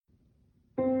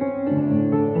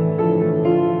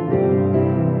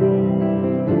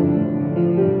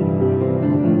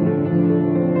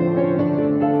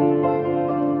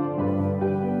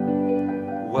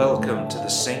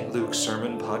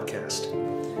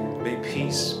May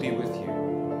peace be with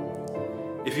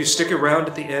you. If you stick around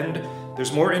at the end,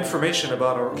 there's more information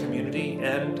about our community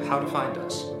and how to find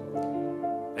us.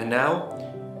 And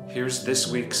now, here's this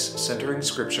week's Centering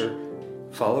Scripture,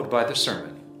 followed by the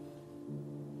sermon.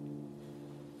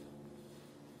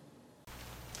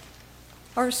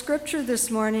 Our scripture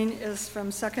this morning is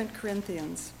from 2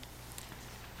 Corinthians.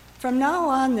 From now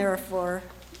on, therefore,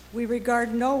 we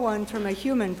regard no one from a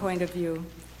human point of view.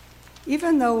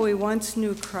 Even though we once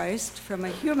knew Christ from a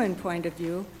human point of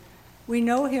view, we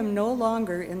know him no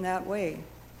longer in that way.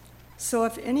 So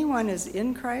if anyone is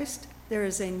in Christ, there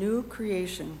is a new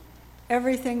creation.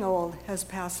 Everything old has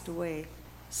passed away.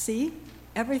 See,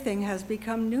 everything has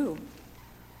become new.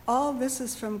 All this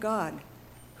is from God,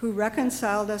 who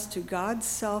reconciled us to God's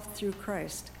self through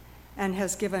Christ, and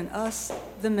has given us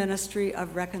the ministry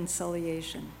of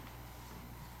reconciliation.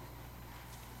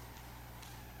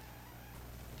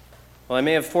 Well, I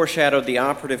may have foreshadowed the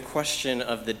operative question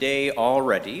of the day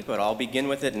already, but I'll begin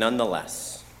with it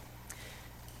nonetheless.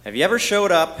 Have you ever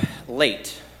showed up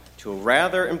late to a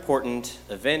rather important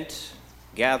event,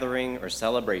 gathering, or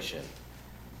celebration?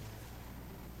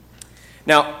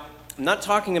 Now, I'm not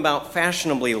talking about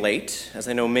fashionably late, as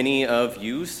I know many of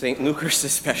you, St. Lucas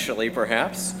especially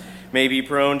perhaps, may be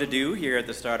prone to do here at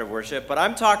the start of worship, but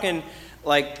I'm talking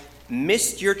like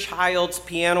missed your child's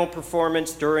piano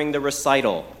performance during the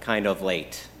recital kind of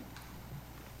late.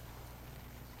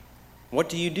 What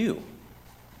do you do?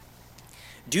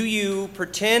 Do you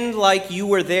pretend like you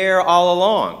were there all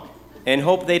along and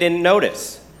hope they didn't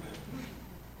notice?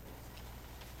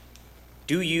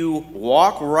 Do you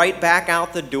walk right back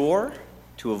out the door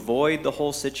to avoid the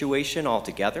whole situation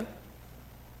altogether?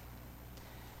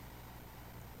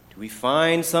 Do we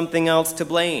find something else to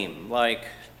blame, like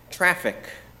traffic,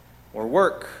 or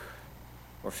work,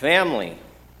 or family?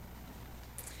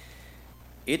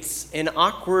 It's an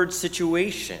awkward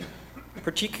situation,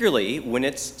 particularly when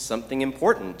it's something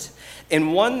important,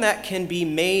 and one that can be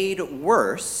made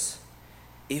worse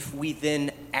if we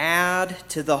then add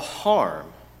to the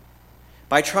harm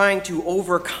by trying to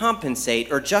overcompensate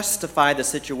or justify the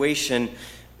situation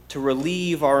to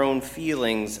relieve our own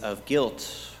feelings of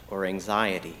guilt or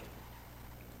anxiety.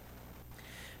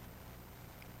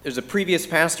 There's a previous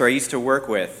pastor I used to work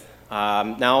with,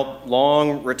 now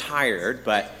long retired,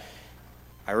 but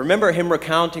I remember him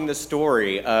recounting the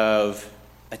story of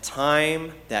a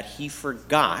time that he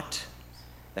forgot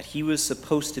that he was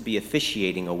supposed to be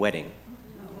officiating a wedding.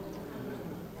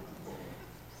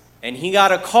 And he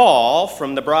got a call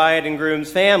from the bride and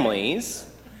groom's families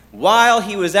while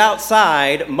he was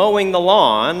outside mowing the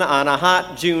lawn on a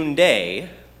hot June day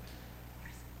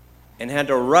and had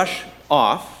to rush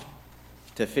off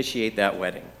to officiate that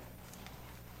wedding.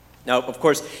 Now, of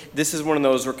course, this is one of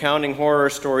those recounting horror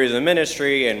stories of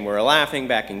ministry, and we're laughing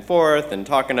back and forth and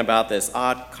talking about this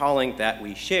odd calling that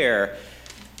we share.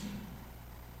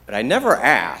 But I never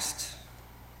asked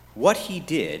what he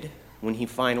did when he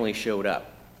finally showed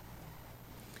up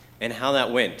and how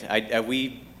that went.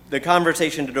 The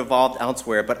conversation had evolved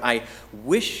elsewhere, but I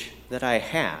wish that I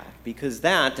had, because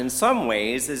that, in some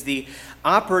ways, is the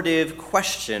operative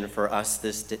question for us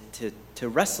to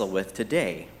wrestle with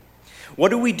today. What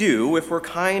do we do if we're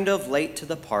kind of late to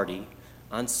the party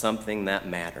on something that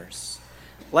matters?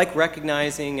 Like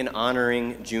recognizing and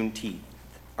honoring Juneteenth,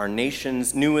 our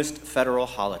nation's newest federal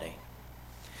holiday.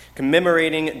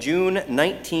 Commemorating June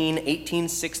 19,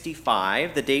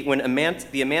 1865, the date when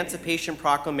the Emancipation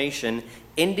Proclamation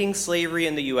ending slavery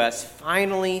in the U.S.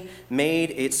 finally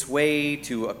made its way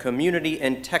to a community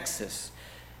in Texas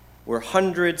where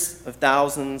hundreds of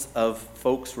thousands of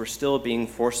folks were still being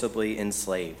forcibly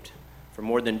enslaved for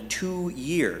more than 2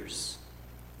 years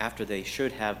after they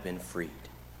should have been freed.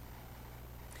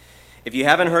 If you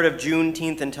haven't heard of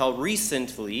Juneteenth until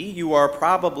recently, you are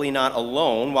probably not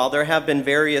alone. While there have been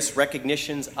various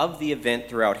recognitions of the event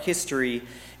throughout history,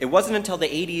 it wasn't until the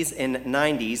 80s and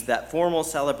 90s that formal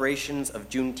celebrations of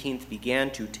Juneteenth began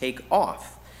to take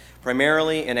off,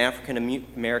 primarily in African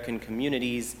American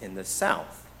communities in the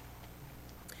South.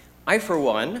 I, for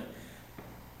one,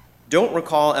 don't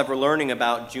recall ever learning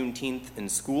about Juneteenth in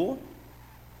school,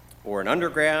 or in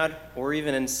undergrad, or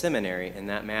even in seminary in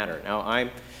that matter. Now,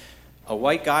 I'm a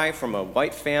white guy from a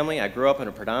white family. I grew up in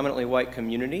a predominantly white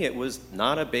community. It was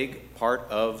not a big part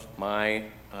of my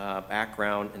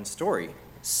background and story.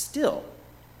 Still,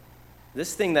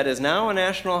 this thing that is now a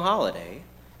national holiday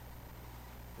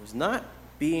was not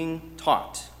being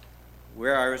taught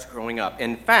where I was growing up.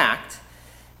 In fact,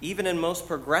 even in most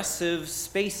progressive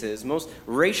spaces, most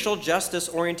racial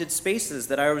justice-oriented spaces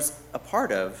that I was a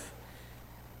part of,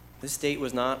 this date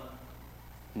was not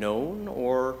known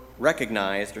or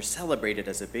recognized or celebrated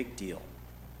as a big deal.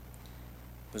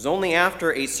 It was only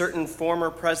after a certain former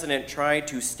president tried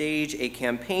to stage a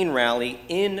campaign rally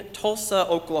in Tulsa,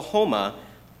 Oklahoma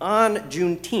on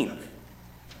Juneteenth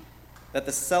that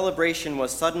the celebration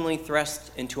was suddenly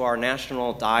thrust into our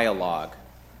national dialogue.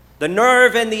 The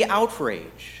nerve and the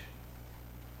outrage.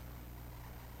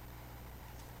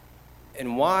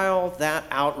 And while that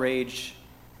outrage,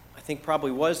 I think,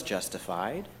 probably was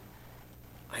justified,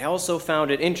 I also found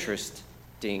it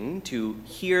interesting to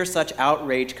hear such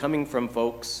outrage coming from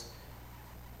folks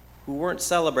who weren't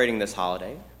celebrating this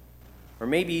holiday, or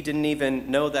maybe didn't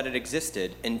even know that it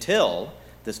existed until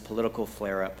this political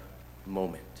flare-up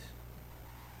moment.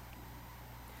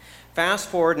 Fast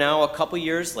forward now a couple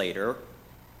years later,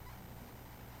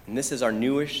 and this is our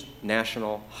newest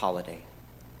national holiday.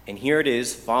 And here it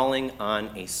is falling on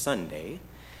a Sunday.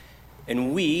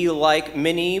 And we, like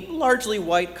many largely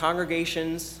white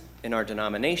congregations in our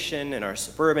denomination, in our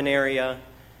suburban area,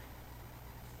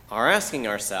 are asking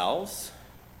ourselves,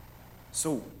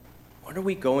 so what are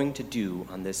we going to do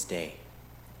on this day?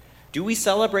 Do we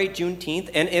celebrate Juneteenth?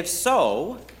 And if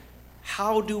so,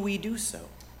 how do we do so?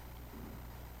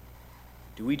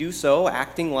 Do we do so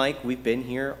acting like we've been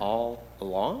here all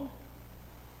along?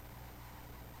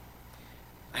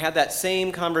 I had that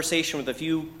same conversation with a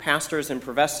few pastors and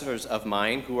professors of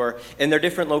mine who are in their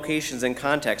different locations and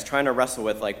contexts trying to wrestle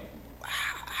with, like,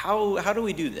 how do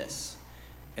we do this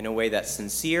in a way that's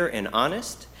sincere and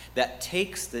honest, that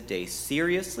takes the day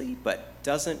seriously but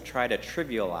doesn't try to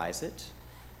trivialize it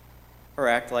or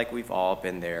act like we've all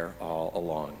been there all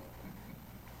along.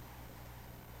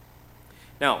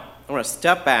 Now, I want to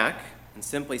step back and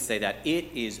simply say that it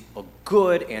is a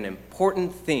good and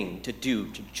important thing to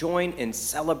do, to join in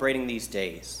celebrating these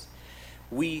days.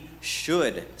 We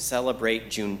should celebrate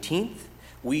Juneteenth.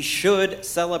 We should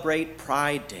celebrate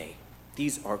Pride Day.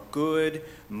 These are good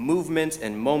movements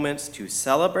and moments to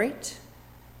celebrate.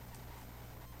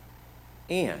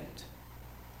 And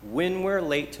when we're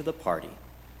late to the party,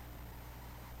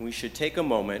 we should take a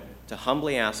moment to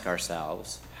humbly ask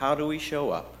ourselves, how do we show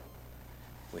up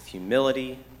with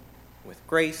humility, with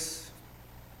grace,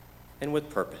 and with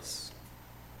purpose?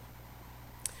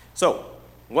 So,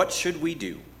 what should we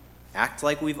do? Act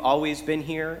like we've always been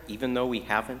here, even though we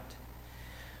haven't?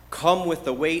 Come with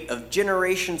the weight of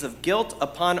generations of guilt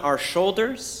upon our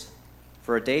shoulders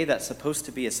for a day that's supposed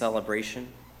to be a celebration?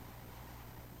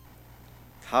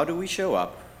 How do we show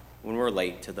up when we're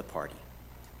late to the party?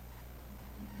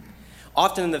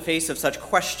 Often in the face of such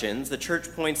questions, the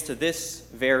church points to this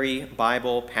very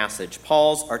Bible passage,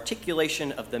 Paul's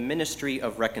articulation of the ministry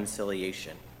of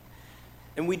reconciliation.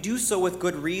 And we do so with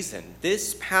good reason.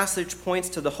 This passage points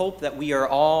to the hope that we are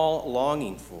all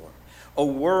longing for, a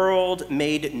world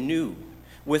made new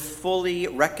with fully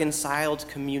reconciled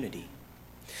community.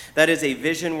 That is a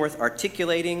vision worth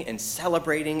articulating and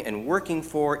celebrating and working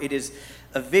for. It is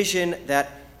a vision that,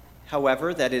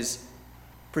 however, that is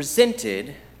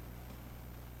presented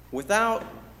without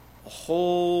a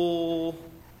whole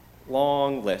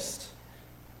long list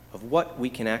of what we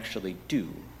can actually do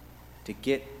to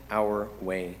get our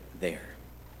way there.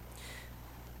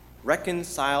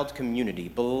 Reconciled community,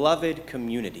 beloved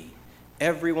community,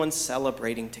 everyone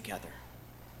celebrating together.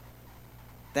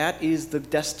 That is the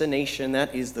destination,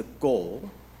 that is the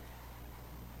goal,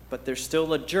 but there's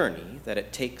still a journey that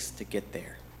it takes to get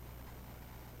there.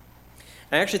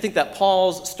 I actually think that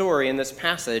Paul's story in this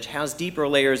passage has deeper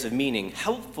layers of meaning,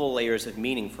 helpful layers of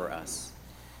meaning for us,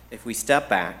 if we step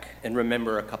back and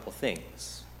remember a couple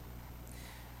things.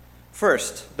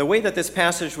 First, the way that this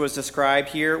passage was described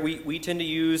here, we tend to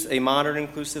use a modern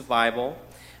inclusive Bible,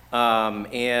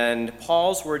 and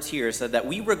Paul's words here said that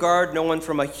we regard no one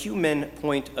from a human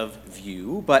point of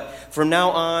view, but from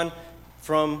now on,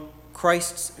 from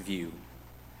Christ's view.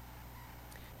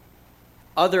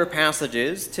 Other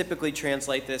passages typically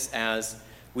translate this as,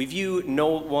 we view no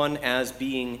one as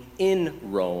being in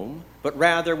Rome, but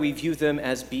rather we view them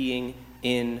as being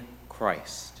in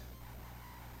Christ.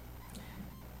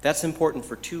 That's important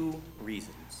for two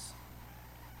reasons.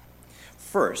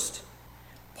 First,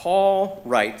 Paul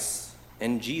writes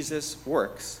and Jesus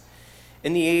works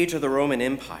in the age of the Roman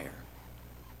Empire.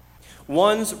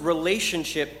 One's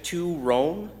relationship to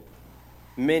Rome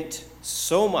meant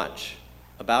so much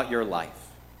about your life.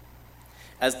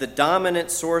 As the dominant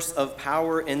source of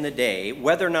power in the day,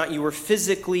 whether or not you were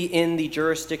physically in the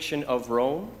jurisdiction of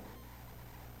Rome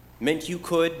meant you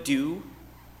could do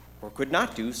or could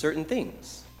not do certain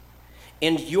things.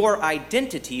 And your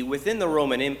identity within the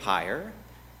Roman Empire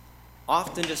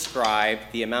often described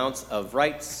the amounts of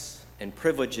rights and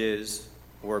privileges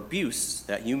or abuse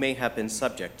that you may have been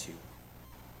subject to.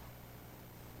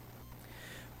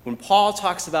 When Paul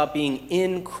talks about being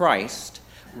in Christ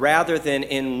rather than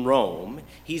in Rome,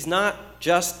 he's not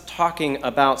just talking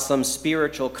about some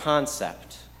spiritual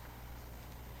concept.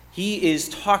 He is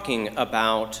talking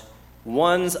about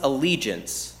one's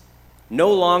allegiance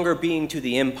no longer being to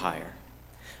the empire,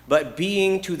 but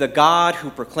being to the God who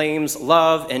proclaims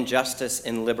love and justice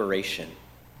and liberation.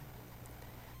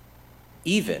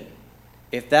 Even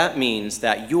if that means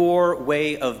that your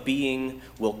way of being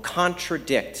will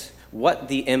contradict what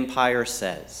the empire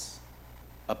says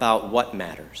about what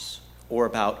matters, or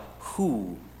about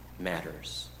who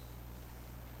matters,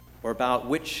 or about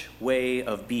which way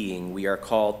of being we are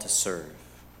called to serve.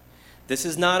 This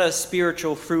is not a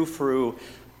spiritual frou-frou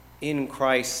in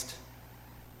Christ,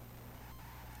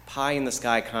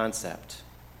 pie-in-the-sky concept.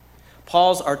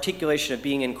 Paul's articulation of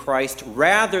being in Christ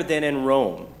rather than in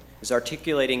Rome is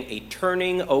articulating a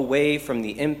turning away from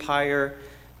the empire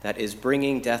that is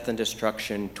bringing death and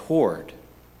destruction toward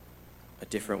a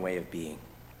different way of being.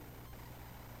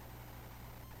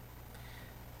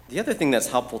 The other thing that's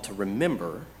helpful to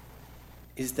remember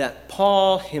is that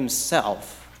Paul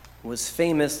himself was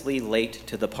famously late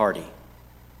to the party.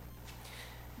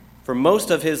 For most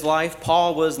of his life,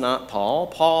 Paul was not Paul.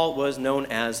 Paul was known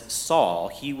as Saul.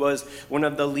 He was one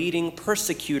of the leading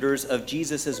persecutors of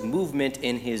Jesus' movement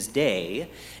in his day,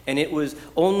 and it was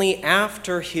only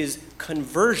after his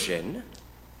conversion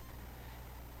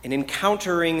and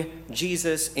encountering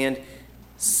Jesus and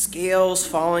scales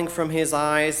falling from his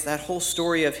eyes, that whole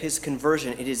story of his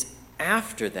conversion, it is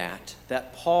after that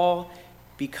that Paul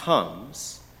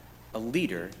becomes a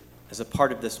leader as a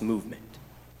part of this movement.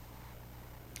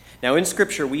 Now, in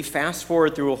Scripture, we fast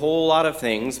forward through a whole lot of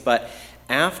things, but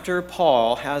after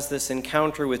Paul has this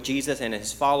encounter with Jesus and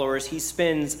his followers, he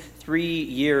spends 3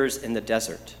 years in the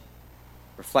desert,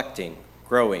 reflecting,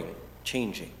 growing,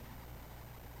 changing,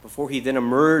 before he then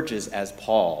emerges as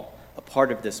Paul, a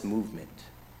part of this movement.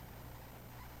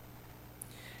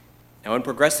 Now, in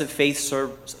progressive faith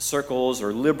circles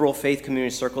or liberal faith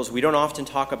community circles, we don't often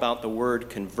talk about the word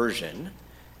conversion,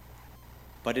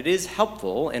 but it is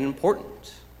helpful and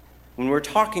important. When we're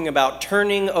talking about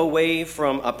turning away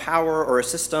from a power or a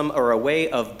system or a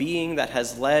way of being that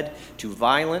has led to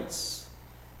violence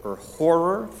or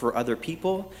horror for other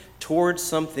people towards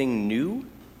something new,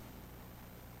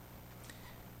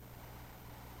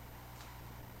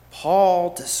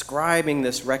 Paul, describing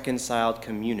this reconciled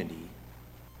community,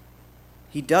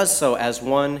 he does so as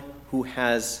one who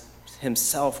has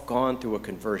himself gone through a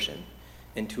conversion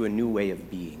into a new way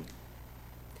of being.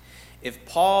 If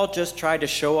Paul just tried to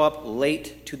show up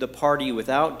late to the party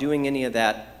without doing any of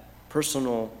that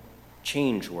personal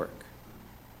change work,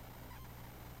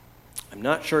 I'm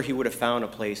not sure he would have found a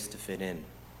place to fit in.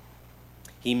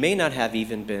 He may not have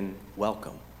even been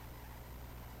welcome.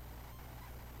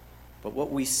 But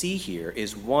what we see here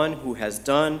is one who has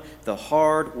done the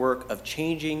hard work of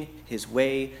changing his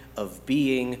way of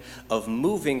being, of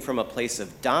moving from a place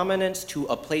of dominance to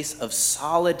a place of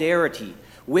solidarity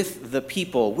with the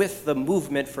people, with the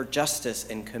movement for justice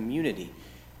and community.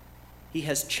 He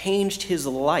has changed his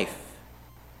life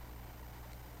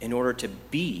in order to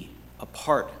be a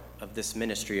part of this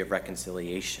ministry of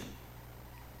reconciliation.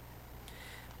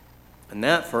 And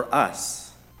that for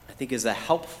us, I think, is a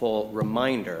helpful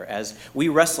reminder as we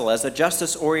wrestle as a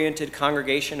justice-oriented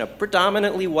congregation, a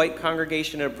predominantly white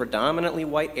congregation in a predominantly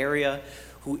white area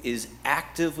who is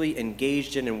actively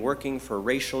engaged in and working for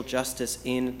racial justice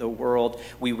in the world.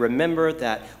 We remember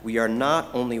that we are not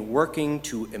only working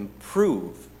to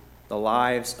improve the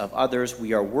lives of others,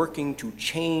 we are working to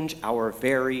change our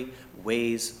very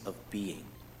ways of being,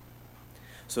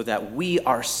 so that we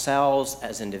ourselves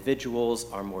as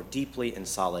individuals are more deeply in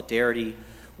solidarity.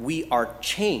 We are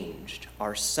changed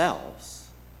ourselves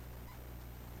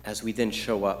as we then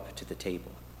show up to the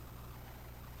table.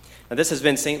 Now, this has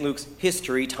been St. Luke's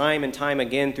history time and time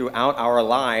again throughout our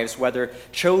lives. Whether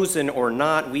chosen or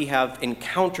not, we have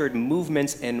encountered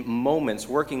movements and moments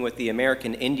working with the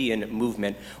American Indian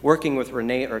movement, working with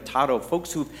Rene Hurtado,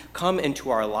 folks who've come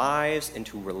into our lives,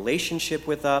 into relationship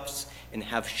with us, and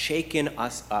have shaken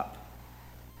us up.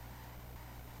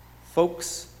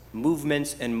 Folks,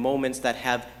 movements, and moments that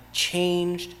have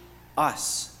changed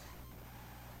us.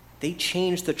 They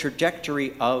changed the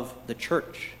trajectory of the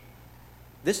church,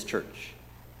 this church,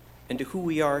 into who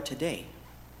we are today.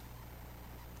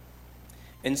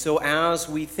 And so as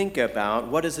we think about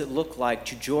what does it look like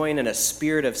to join in a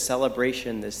spirit of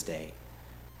celebration this day,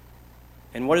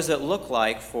 and what does it look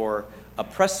like for a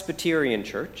Presbyterian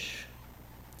church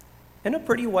in a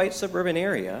pretty white suburban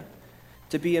area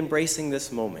to be embracing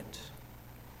this moment,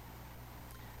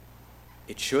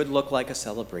 it should look like a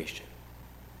celebration.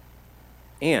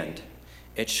 And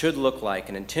it should look like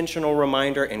an intentional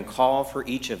reminder and call for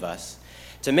each of us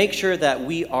to make sure that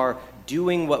we are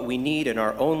doing what we need in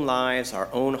our own lives, our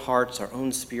own hearts, our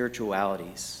own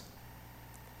spiritualities,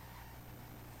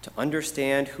 to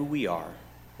understand who we are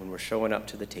when we're showing up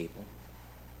to the table,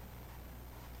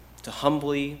 to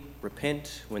humbly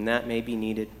repent when that may be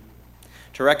needed,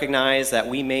 to recognize that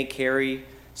we may carry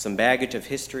some baggage of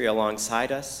history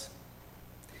alongside us,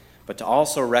 but to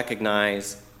also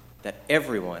recognize that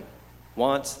everyone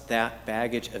wants that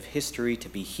baggage of history to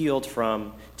be healed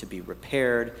from, to be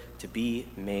repaired, to be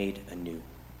made anew.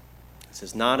 This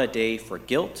is not a day for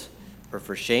guilt or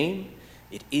for shame.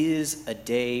 It is a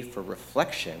day for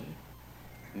reflection,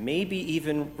 maybe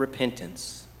even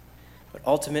repentance. But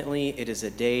ultimately, it is a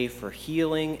day for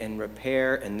healing and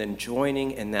repair, and then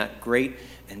joining in that great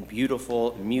and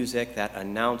beautiful music that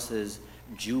announces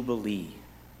Jubilee.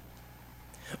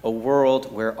 A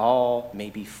world where all may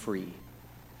be free.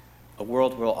 A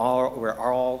world where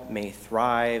all may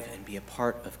thrive and be a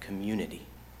part of community.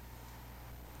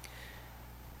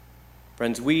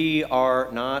 Friends, we are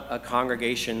not a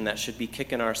congregation that should be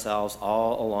kicking ourselves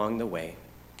all along the way.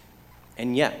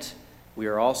 And yet, we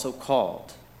are also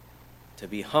called to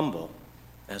be humble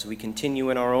as we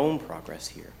continue in our own progress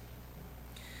here.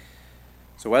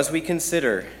 So as we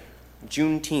consider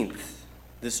Juneteenth,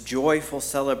 this joyful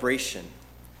celebration,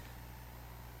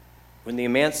 when the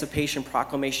Emancipation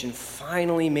Proclamation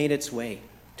finally made its way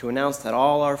to announce that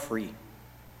all are free,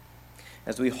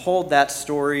 as we hold that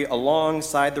story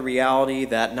alongside the reality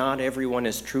that not everyone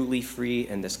is truly free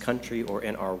in this country or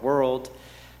in our world,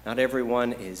 not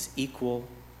everyone is equal,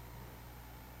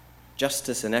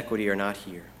 justice and equity are not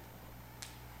here.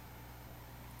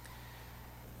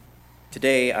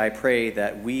 Today, I pray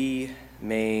that we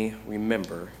may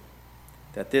remember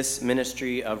that this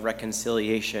ministry of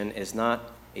reconciliation is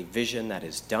not a vision that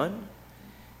is done.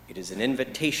 It is an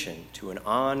invitation to an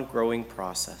ongoing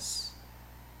process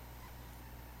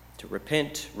to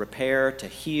repent, repair, to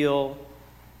heal,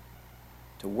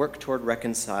 to work toward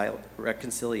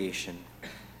reconciliation,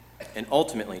 and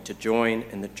ultimately to join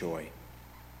in the joy.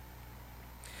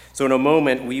 So in a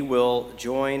moment, we will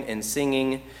join in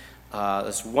singing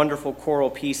this wonderful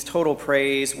choral piece, Total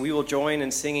Praise. We will join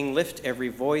in singing Lift Every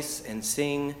Voice and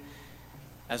sing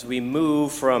as we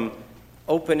move from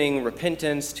opening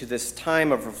repentance to this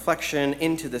time of reflection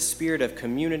into the spirit of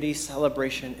community,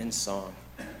 celebration, and song.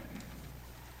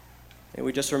 And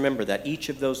we just remember that each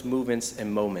of those movements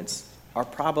and moments are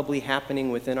probably happening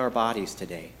within our bodies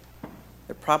today.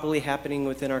 They're probably happening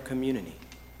within our community.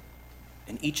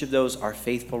 And each of those are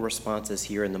faithful responses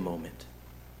here in the moment.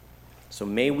 So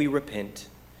may we repent,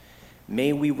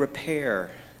 may we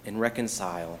repair and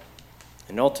reconcile,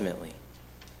 and ultimately,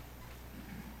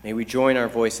 may we join our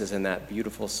voices in that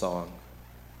beautiful song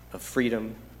of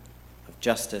freedom, of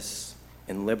justice,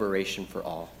 and liberation for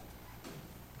all.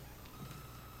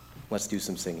 Let's do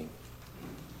some singing.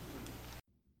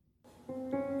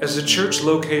 As a church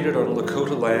located on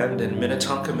Lakota land in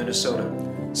Minnetonka, Minnesota,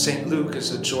 St. Luke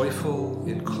is a joyful,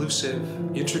 inclusive,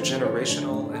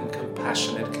 intergenerational, and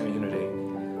compassionate community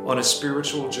on a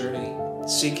spiritual journey,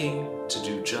 seeking to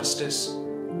do justice,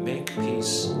 make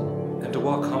peace, and to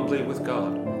walk humbly with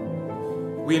God.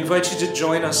 We invite you to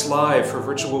join us live for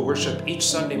virtual worship each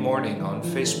Sunday morning on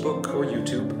Facebook or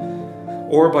YouTube,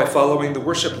 or by following the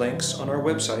worship links on our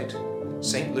website,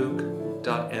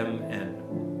 stluke.mn.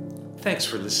 Thanks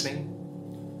for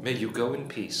listening. May you go in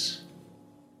peace.